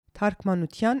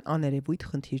Թարգմանության աներևույթ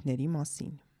խնդիրների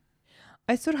մասին։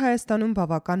 Այսօր Հայաստանում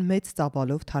բավական մեծ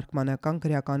ծավալով թարգմանական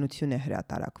գրականություն է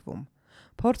հրատարակվում։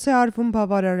 Փորձ է արվում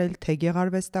բավարարել թե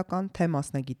գեղարվեստական, թե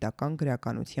մասնագիտական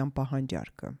գրականության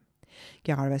պահանջարկը։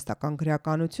 Գեղարվեստական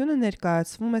գրականությունը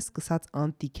ներկայացվում է սկսած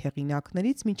անտիկ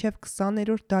հեղինակներից մինչև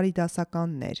 20-րդ դարի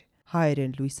դասականներ։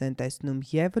 Հայերեն լույս են տեսնում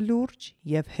և լուրջ,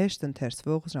 և հեշտ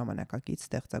ընթերցվող ժամանակակից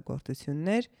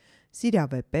ստեղծագործություններ,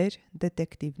 սիրավեպեր,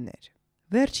 դետեկտիվներ։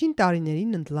 Վերջին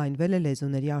տարիներին ընդլայնվել է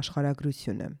լեզուների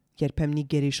աշխարհագրությունը, երբեմնի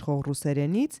գերիշխող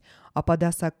ռուսերենից, ապա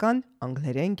դասական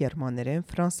անգլերեն, գերմաներեն,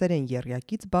 ֆրանսերեն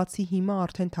եռյակից բացի հիմա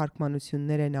արդեն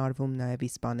թարգմանություններ են արվում նաև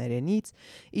իսպաներենից,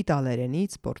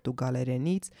 իտալերենից,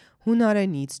 պորտուգալերենից,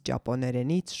 հունարենից,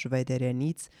 ճապոներենից,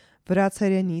 շվեդերենից,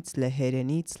 վրացերենից,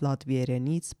 լեհերենից,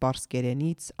 լատվիերենից,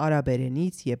 պարսկերենից,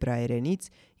 արաբերենից,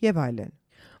 եբրայերենից և այլն։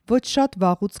 Ոչ շատ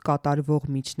վաղուց կատարվող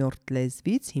միջնորդ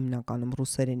լեզվից, հիմնականում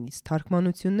ռուսերենից,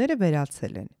 թարգմանությունները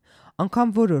վերացել են։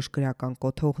 Անգամ որոշ գրական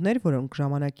կոթողներ, որոնք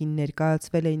ժամանակին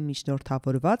ներկայացվել էին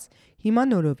միջնորդավորված, հիմա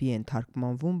նորովի են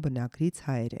թարգմանվում բնագրից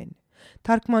հայերեն։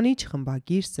 Թարգմանիչ,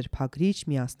 խմբագիր, սրբագրիչ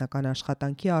միասնական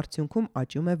աշխատանքի արդյունքում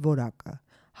աճում է որակը։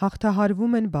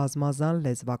 Հաղթահարվում են բազմազան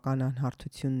լեզվական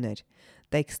անհարթություններ,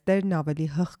 տեքստերն ավելի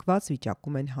հղկված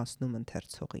վիճակում են հասնում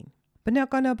ընթերցողին։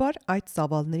 Բնականաբար այդ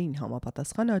ծավալներին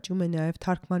համապատասխան աճում է նաև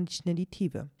թարգմանիչների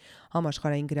թիվը։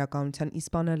 Համաշխարհային գրականության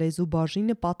իսպանալեզու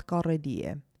բաժինը պատկառելի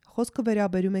է։ Խոսքը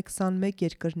վերաբերում է 21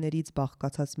 երկրներից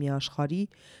բաղկացած մի աշխարհի,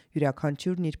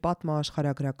 յուրաքանչյուրն իր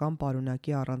պատմաաշխարհագրական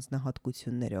պարունակի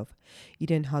առանձնահատկություններով,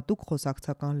 իրեն հատուկ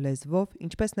խոսակցական լեզվով,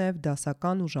 ինչպես նաև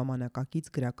դասական ու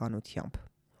ժամանակակից գրականությամբ։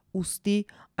 Ուստի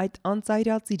այդ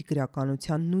անծայրածիր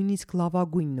գրականության նույնիսկ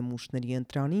լավագույն նմուշների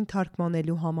ընտրանին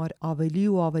թարգմանելու համար ավելի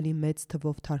ու ավելի մեծ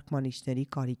թվով թարգմանիչների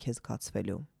կարիք է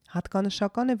զգացվելու։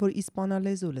 Հատկանշական է, որ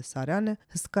իսպանալեզու լսարանը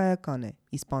հսկայական է։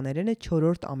 Իսպաներենը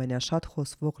 4-րդ ամենաշատ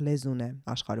խոսվող լեզուն է։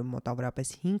 Աշխարհում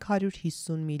մոտավորապես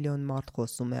 550 միլիոն մարդ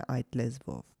խոսում է այդ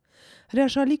լեզվով։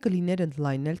 Հրաշալի կլիներ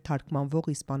ընդլայնել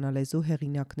թարգմանվող իսպանալեզու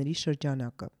հեղինակների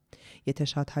շրջանակը։ Եթե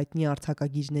շատ հայտնի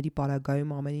արձակագիրների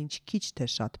պարագայում ամեն ինչ քիչ թե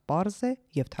շատ պարզ է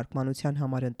և թարգմանության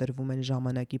համար ընտրվում են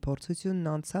ժամանակի փորձությունն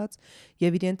անցած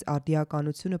և իրենց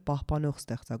արդիականությունը պահպանող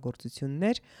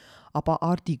ստեղծագործություններ, ապա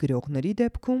արդի գրողների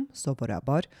դեպքում,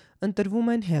 սովորաբար,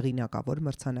 ընտրվում են հեղինակավոր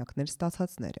մրցանակներ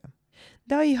ստացածները։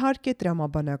 Դա իհարկե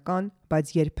տրամաբանական,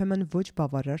 բայց երբեմն ոչ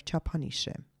բավարար չափանիշ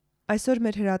է։ Այսօր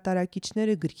մեր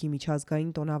հրատարակիչները գրքի միջազգային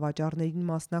տոնավաճառներին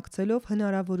մասնակցելով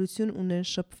հնարավորություն ունեն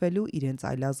շփվելու իրենց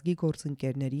այլազգի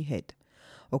գործընկերների հետ։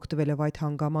 Օգտվելով այդ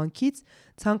հանգամանքից,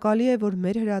 ցանկալի է, որ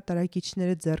մեր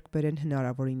հրատարակիչները ձեռք բերեն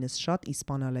հնարավորինս շատ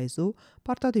իսպանալեզու,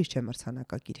 պարտադիր չէ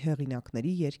մրցանակակիր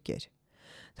հեղինակների երկեր։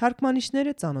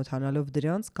 Թարգմանիչները, ծանոթանալով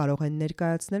դրանց, կարող են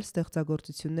ներկայացնել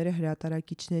ստեղծագործությունները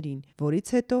հրատարակիչներին,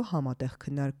 որից հետո համատեղ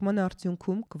քննարկման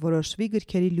արդյունքում կորոշվի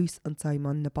գրքերի լույս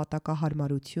ընծայման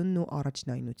նպատակահարմարությունն ու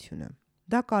առաջնայնությունը։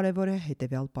 Դա կարևոր է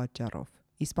հետևյալ պատճառով.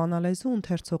 իսպանալեզու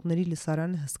ընթերցողների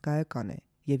լսարանը հսկայական է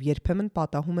և երբեմն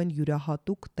պատահում են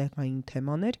յուրահատուկ տեղային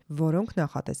թեմաներ, որոնք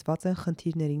նախատեսված են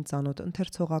խնդիրներին ծանոթ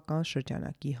ընթերցողական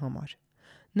շրջանակի համար։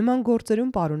 Նման գործերում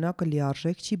պարունակը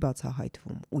լիարժեք չի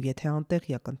բացահայտվում, ու եթե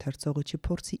անտեղյակ ընթերցողը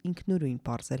չփորձի ինքնուրույն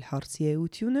պարզել հարցի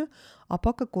էությունը,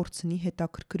 ապա կկորցնի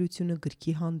հետաքրքրությունը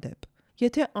գրքի հանդեպ։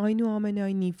 Եթե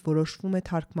այնուամենայնիվ որոշվում է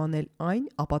թարգմանել այն,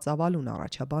 ապա ծավալուն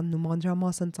առաջաբանն ու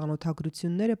մանրամասն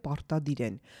ծանոթագրությունները պարտադիր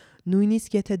են,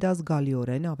 նույնիսկ եթե դա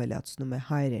զգալիորեն ավելացնում է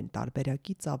հայերեն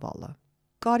տարբերակի ծավալը։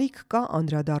 Կարիք կա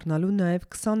անդրադառնալու նաև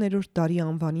 20-րդ դարի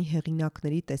անվանի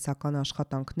հեղինակների տեսական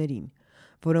աշխատանքներին,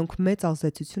 որոնք մեծ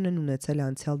ազդեցություն են ունեցել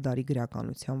անցյալ դարի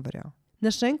գրականության վրա։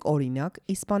 Նշենք օրինակ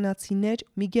իսպանացիներ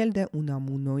Միգել դե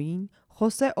Ունամունոին,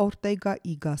 Խոսե Օրտեգա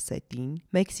y Gassetին,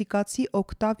 մեքսիկացի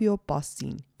Օկտավիո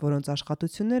Պասին, որոնց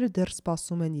աշխատությունները դեռ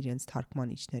սպասում են իրենց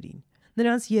թարգմանիչներին։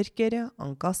 Նրանց երկերը,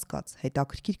 անկասկած,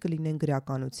 հետաքրքիր կլինեն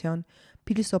գրականության,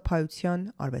 փիլիսոփայության,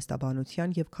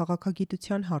 արվեստաբանության և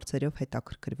քաղաքագիտության հարցերով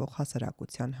հետաքրքրվող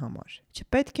հասարակության համար։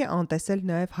 Չպետք է անտեսել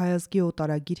նաև հայազգի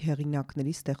օտարագիր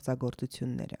հեղինակների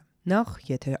ստեղծագործությունները։ Նախ,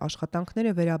 եթե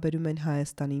աշխատանքները վերաբերում են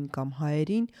Հայաստանին կամ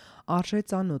հայերին, արժե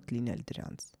ծանոթ լինել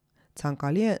դրանց։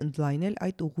 Ցանկալի է ընդլայնել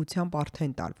այդ ուղղությամբ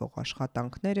արդեն տարվող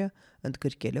աշխատանքները,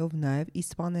 ընդգրկելով նաև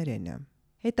իսպաներենը։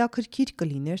 Հետաքրքիր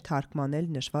կլիներ թարգմանել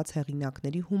նշված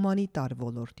հեղինակների հումանիտար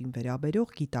ոլորտին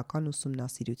վերաբերող գիտական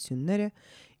ուսումնասիրությունները,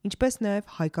 ինչպես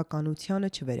նաև հայկականությանը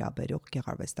չվերաբերող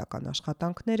գեղարվեստական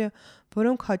աշխատանքները,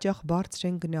 որոնք հաճախ բարձր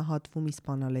են գնահատվում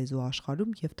իսպանալեզու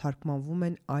աշխարհում և թարգմանվում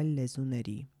են այլ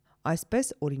լեզուների։ Այսպես,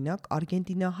 օրինակ,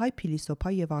 արգենտինահայ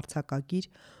փիլիսոփա եւ արձակագիր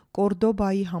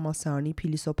Կորդոբայի համալսարանի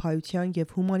փիլիսոփայության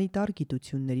եւ հումանիտար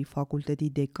գիտությունների ֆակուլտետի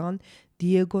դեկան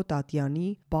Դիեգո Տատյանի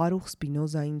Բարուխ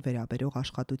Սպինոզային վերաբերող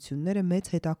աշխատությունները մեծ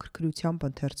հետաքրքրությամբ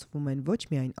ընթերցվում են ոչ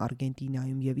միայն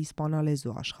Արգենտինայում եւ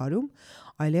իսպանալեզու աշխարհում,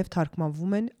 այլև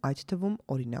թարգմանվում են, այդ թվում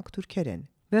օրինակ թուրքերեն։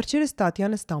 Վերջերս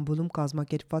Տատյանը Ստամբուլում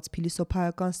կազմակերպված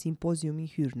փիլիսոփայական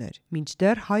սիմպոզիումի հյուրն էր,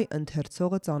 մինչդեռ հայ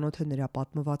ընթերցողը ծանոթ է նրա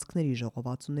պատմվածքների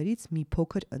ժողովածուներից մի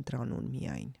փոքր ընտրանուն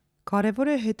միայն։ Կարևոր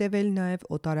է հետևել նաև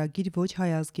օտարագիր ոչ հայ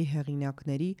ազգի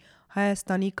հեղինակների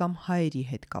Հայաստանի կամ հայերի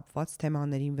հետ կապված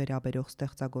թեմաներին վերաբերող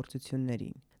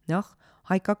ստեղծագործություններին։ Նախ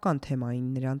հայկական թեմային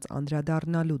նրանց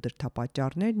անդրադառնալու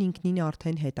դրդապատճառներն ինքնին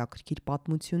արդեն հետաքրքիր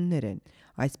պատմություններ են։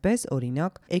 Այսպես,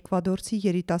 օրինակ, էկվադորցի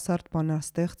երիտասարդ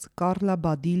բանաստեղծ Կարլա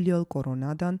Բադիլյո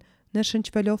Կորոնադան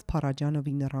ներշնչվելով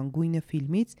Փարաջանովի Նռանգույնը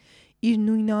ֆիլմից իր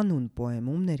նույնանուն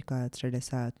պոեմում ներկայացրել է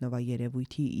Սայաթ-Նովա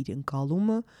երևույթի իր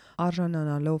ընկալումը,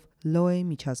 արժանանալով Լոե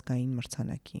միջազգային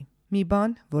մրցանակի։ Մի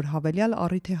բան, որ հավելյալ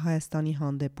առիթ է Հայաստանի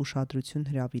հանդեպ ուշադրություն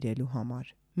հրավիրելու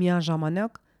համար։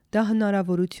 Միաժամանակ դա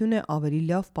հնարավորություն է ավելի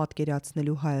լավ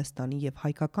պատկերացնելու Հայաստանի եւ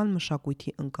հայկական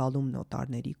մշակույթի ընկալումն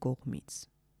օտարների կողմից։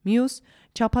 Մյուս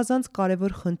չափազանց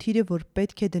կարևոր խնդիրը, որ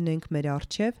պետք է դնենք մեր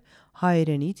առջև,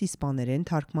 հայերենից իսպաներեն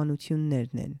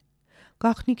թարգմանություններն են։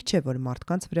 Գաղտնիք չէ, որ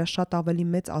մարդկանց վրա շատ ավելի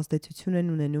մեծ ազդեցություն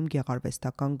են ունենում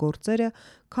գեղարվեստական գործերը,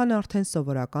 քան արդեն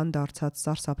սովորական դարձած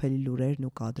սարսափելի լուրերն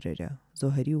ու կադրերը,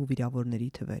 զոհերի ու վիրավորների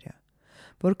թվերը։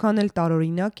 Որքան էլ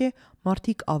տարօրինակ է,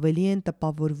 մարդիկ ավելի են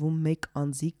տպավորվում մեկ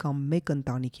անձի կամ մեկ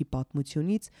ընտանիքի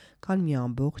պատմությունից, քան մի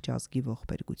ամբողջ ազգի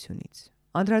ողբերգությունից։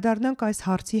 Անդրադառնանք այս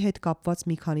հարցի հետ կապված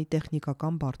մի քանի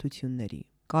տեխնիկական բարդությունների։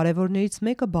 Կարևորներից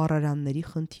մեկը բառարանների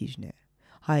խնդիրն է։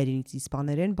 Հայերենից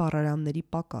իսպաներեն բառարանների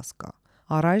պակաս կա։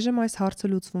 Առայժմ այս հարցը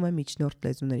լուծվում է միջնորդ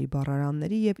լեզուների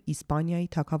բառարանների եւ Իսպանիայի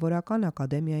Թագավորական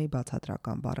ակադեմիայի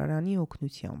բացատրական բառարանի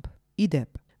օգնությամբ։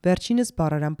 Իդեպ, վերջինս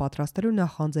բառարան պատրաստելու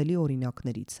նախանձելի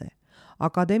օրինակներից է։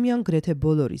 Ակադեմիան գրեթե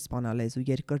բոլոր իսպանալեզու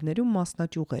երկրներում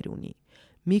մասնաճյուղեր ունի։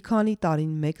 Մի քանի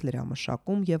տարին մեկ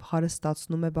լրամշակում եւ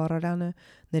հարստացնում է բառարանը,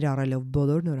 ներառելով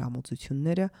բոլոր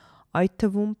նորամուծությունները, այդ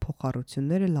թվում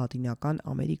փոխառությունները Լատինական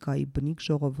Ամերիկայի բնիկ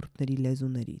ժողովուրդների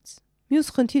լեզուներից։ Մյուս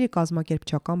խնդիրը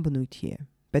կազմակերպչական բնույթի է։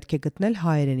 Պետք է գտնել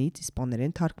հայերենից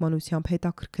իսպաներեն թարգմանությամբ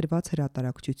հետաքրքրված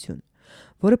հրատարակչություն,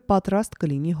 որը պատրաստ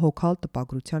կլինի հոգալ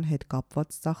տպագրության հետ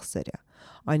կապված ծախսերը,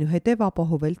 այնուհետև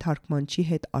ապահովել թարգմանչի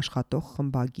հետ աշխատող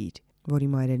խմբագիր,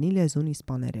 որի մայրենի լեզուն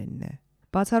իսպաներենն է։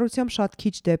 Բացառությամբ շատ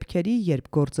քիչ դեպքերի, երբ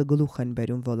գործը գլուխ են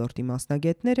բերում ոլորտի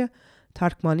մասնագետները,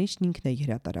 թարգմանիչն ինքն է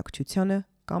հրատարակչությանը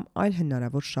կամ այլ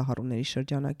հնարավոր շահառուների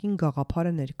շրջանակին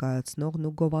գաղափարը ներկայացնողն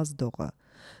ու գովազդողը,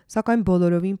 սակայն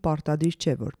բոլորովին պարտադիր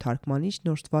չէ, որ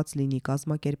թարգմանիչն օժտված լինի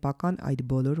կազմակերպական այդ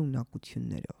բոլոր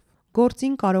ունակություններով։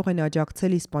 Գործին կարող են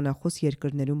աջակցել իսպանախոս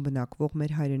երկրներում բնակվող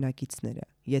մեր հայրենակիցները,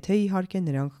 եթե իհարկե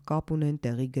նրանք կապ ունեն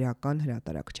տեղի գրական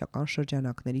հրատարակչական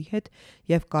շրջանակների հետ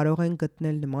եւ կարող են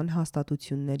գտնել նման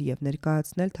հաստատություններ եւ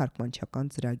ներկայացնել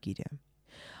թարգմանչական ծրագիրը։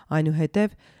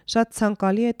 Այնուհետև շատ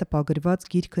ցանկալի է տպագրված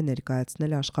գիրքը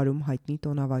ներկայացնել աշխարհում հայտնի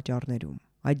տոնավաճառներում։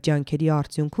 Այդ ջանքերի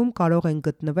արդյունքում կարող են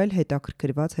գտնվել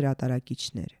հետաքրքրված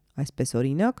հրատարակիչներ։ Այսպես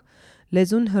օրինակ,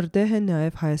 Լեզուն հրդեհ է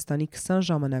նաև Հայաստանի 20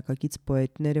 ժամանակակից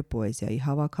պոետները պոեզիայի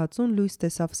հավաքածուն լույս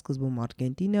տեսավ սկզբում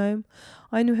Արգենտինայում,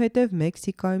 այնուհետև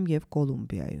Մեքսիկայում եւ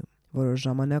Կոլումբիայում։ Որոշ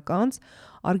ժամանակ անց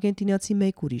արգենտինացի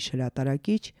մեկ ուրիշ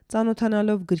հրատարակիչ,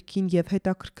 ծանոթանալով գրքին եւ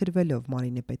հետաքրքրվելով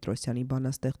Մարինե Պետրոսյանի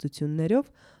բանաստեղծություններով,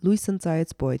 լույս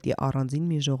ընծայեց պոետի առանձին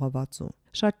մի ժողովածու։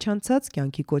 Շատ չանցած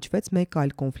կյանքի կոչվեց մեկ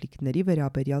այլ կոնֆլիկտների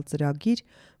վերաբերյալ ծրագիր,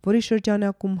 որի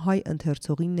շրջանակում հայ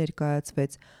ընթերցողին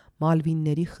ներկայացվեց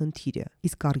Մալվինների խնդիրը,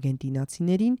 իսկ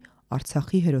արգենտինացիներին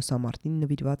Արցախի հերոսամարտին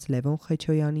նվիրված Լևոն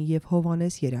Խեչոյանի եւ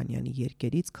Հովանես Երանյանի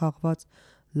երկերից քաղված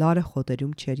Լարը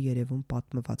խոտերում չեր երևում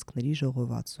պատմվածքների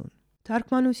ժողովածուն։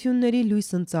 Թարգմանությունների լույս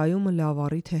ընծայումը լավ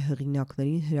առիթ է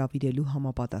հեղինակներին հրավիրելու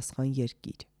համապատասխան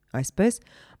երկիր։ Այսպես,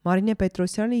 Մարինե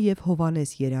Պետրոսյանը եւ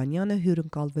Հովանես Երանյանը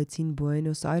հյուրընկալվեցին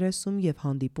Բուենոս Այրեսում եւ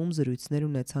հանդիպում զրույցներ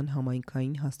ունեցան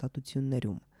համայնքային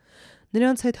հաստատություններում։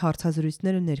 Նրանց հետ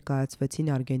հարցազրույցները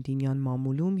ներկայացվեցին արգենտինյան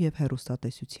մամուլում եւ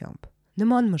հեռուստատեսությամբ։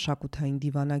 Նման մշակութային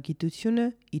դիվանագիտությունը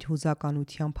իր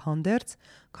հուզականությամբ հանդերձ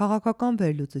քաղաքական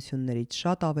վերլուծություններից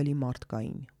շատ ավելի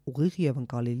մարդկային, ուղիղ եւ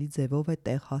ընկալելի ձևով է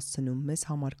տեղ հասցնում մեզ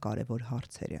համար կարևոր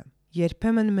հարցերը։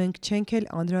 Երբեմն մենք չենք էլ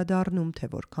անդրադառնում,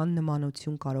 թե որքան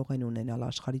նմանություն կարող են ունենալ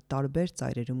աշխարհի տարբեր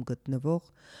ծայրերում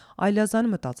գտնվող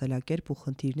այլազան մտածելակերպ ու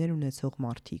խնդիրներ ունեցող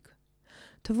մարդիկ։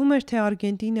 Թվում էր, թե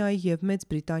Արգենտինայի եւ Մեծ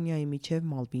Բրիտանիայի միջև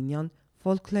Մալվինյան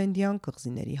Ֆոլքլենդյան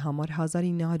կղզիների համար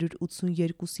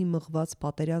 1982-ի մղված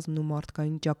պատերազմն ու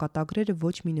մարդկային ճակատագրերը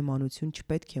ոչ մի նմանություն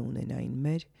չպետք է ունենային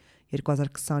մեր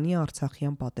 2020-ի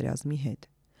Արցախյան պատերազմի հետ։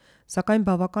 Սակայն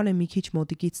բավական է մի քիչ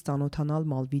մոտիկից ծանոթանալ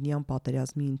Մալվինյան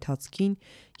պատերազմի ընթացքին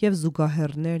և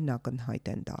զուգահեռներն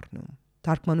ակնհայտ են դառնում։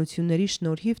 Թարգմանությունների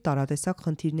շնորհիվ տարատեսակ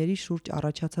խնդիրների շուրջ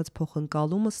առաջացած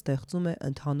փոխընկալումը ստեղծում է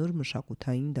ընդհանուր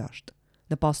մշակութային դաշտ,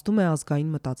 նպաստում է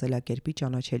ազգային մտածելակերպի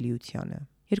ճանաչելիությանը։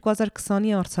 2020-ի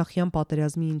Արցախյան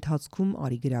պատերազմի ընթացքում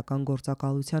արի-գրական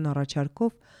գործակալության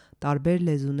առաջարկով տարբեր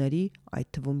լեզուների, այդ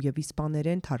թվում և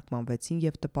իսպաներեն թարգմանվեցին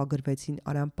և տպագրվեցին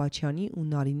Արամ Պաչյանի ու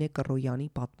Նարինե Կռոյանի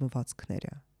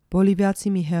պատմվածքները։ Բոլիվիացի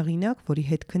մի հեղինակ, որի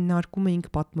հետ քննարկում էինք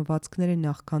պատմվածքները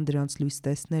նախքան դրանց լույս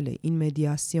տեսնելը «In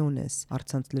Mediationes»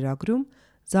 առցանց լրագրում,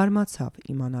 զարմացավ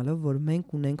իմանալով, որ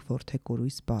մենք ունենք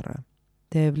որդեկորույս բառը։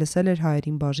 Թեև լսել էր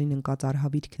հայերին բաժին ընկած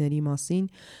արհավիրքների մասին,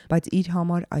 բայց իր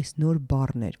համար այս նոր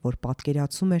բառն էր, որ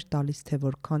պատկերացում էր տալիս, թե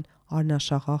որքան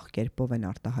առնաշաղախ կերպով են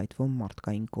արտահայտվում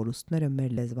մարդկային կորուստները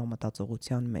մեր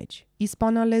լեզվամտածողության մեջ։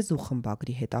 Իսպանալեզու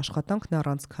խմբագրի հետ աշխատանքն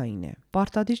առանցքային է։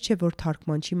 Պարտադիր չէ, որ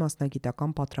թարգմանչի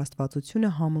մասնագիտական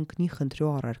պատրաստվածությունը համընկնի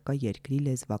խնդրող առարկա երկրի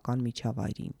լեզվական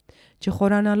միջավայրին։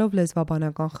 Չխորանալով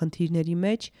լեզվաբանական խնդիրների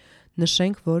մեջ,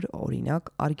 նշենք, որ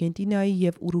օրինակ Արգենտինայի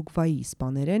և Ուրուգվայի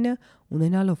իսպաներենը,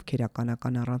 ունենալով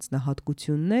քերականական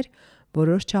առանձնահատկություններ,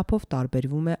 որոշ չափով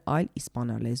տարբերվում է այլ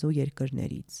իսպանալեզու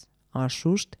երկրներից։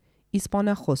 Անշուշտ,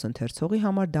 իսպանախոս ընթերցողի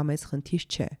համար դա մեծ խնդիր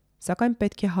չէ, սակայն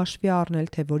պետք է հաշվի առնել,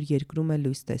 թե որ երկրում է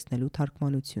լույս տեսնելու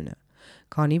թարգմանությունը,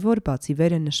 քանի որ բացի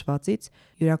վերը նշվածից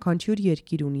յուրաքանչյուր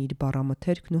երկիր ունի իր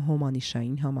բառամթերքն ու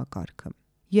հոմանիշային համակարգը։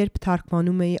 Երբ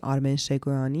թարգմանում էի Արմեն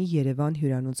Շեգոյանի Երևան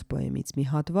հյուրանոց պոեմից մի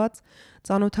հատված,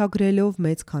 ծանոթագրելով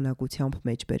մեծ քանակությամբ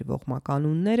մեջբերվող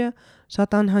մականունները,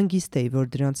 շատ անհանգիստ էի, որ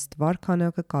դրանց ստվար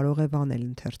քանակը կարող է վանել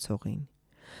ընթերցողին։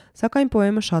 Սակայն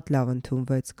պոեմը շատ լավ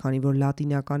ընդունվեց, քանի որ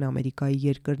Լատինական Ամերիկայի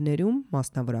երկրներում,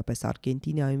 մասնավորապես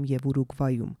Արգենտինայում և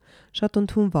Ուրուգվայում, շատ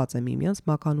ընդունված է միմյանց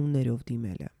մականուններով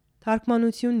դիմելը։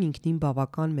 Թարգմանությունն ինքնին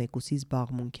բավական մեկուսի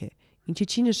զբաղմունք է, ինչը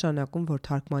չի նշանակում, որ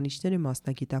թարգմանիչները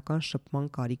մասնագիտական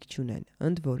շփման կարիք չունեն,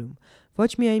 ընդ որում,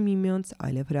 ոչ միայն միմյանց,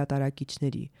 այլև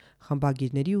հրատարակիչների,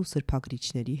 խմբագիրների ու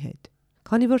սրբագրիչների հետ։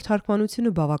 Քանի որ թարգմանությունը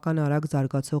բավական արագ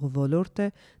զարգացող ոլորտ է,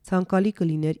 ցանկալի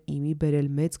կլիներ իմի բերել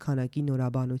մեծ քանակի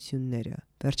նորաբանությունները,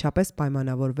 վերջապես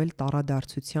պայմանավորվել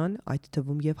տառադարձության, այդ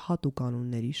թվում և հատուկ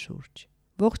անունների շուրջ։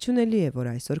 Ողջունելի է,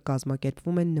 որ այսօր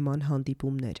կազմակերպվում են նման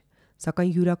հանդիպումներ,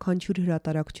 սակայն յուրաքանչյուր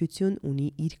հրատարակչություն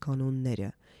ունի իր կանոնները,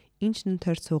 ինչն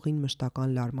ընթերցողին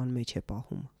մշտական լարման մեջ է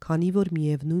պահում, քանի որ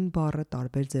միևնույն բառը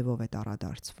տարբեր ձևով է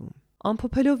տառադարձվում։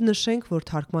 Ամփոփելով նշենք, որ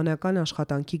թարգմանական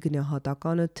աշխատանքի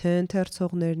գնահատականը թե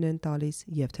ընթերցողներն են տալիս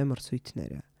և թե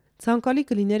մրցույթները։ Ցանկալի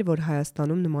կլիներ, որ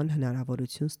Հայաստանում նման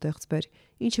հնարավորություն ստեղծվեր,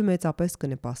 ինչը մեծապես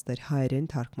կնպաստեր հայերեն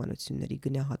թարգմանությունների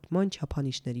գնահատման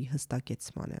չափանիշների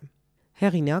հստակեցմանը։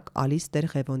 Հեղինակ Ալիս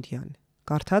Տեր-Ղևոնդյան,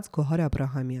 կարդաց Գոհար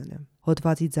Աբրահամյանը։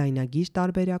 Հոդվածի ձայնագիր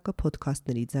տարբերակը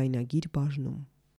Փոդքասթների ձայնագիր բաժնում։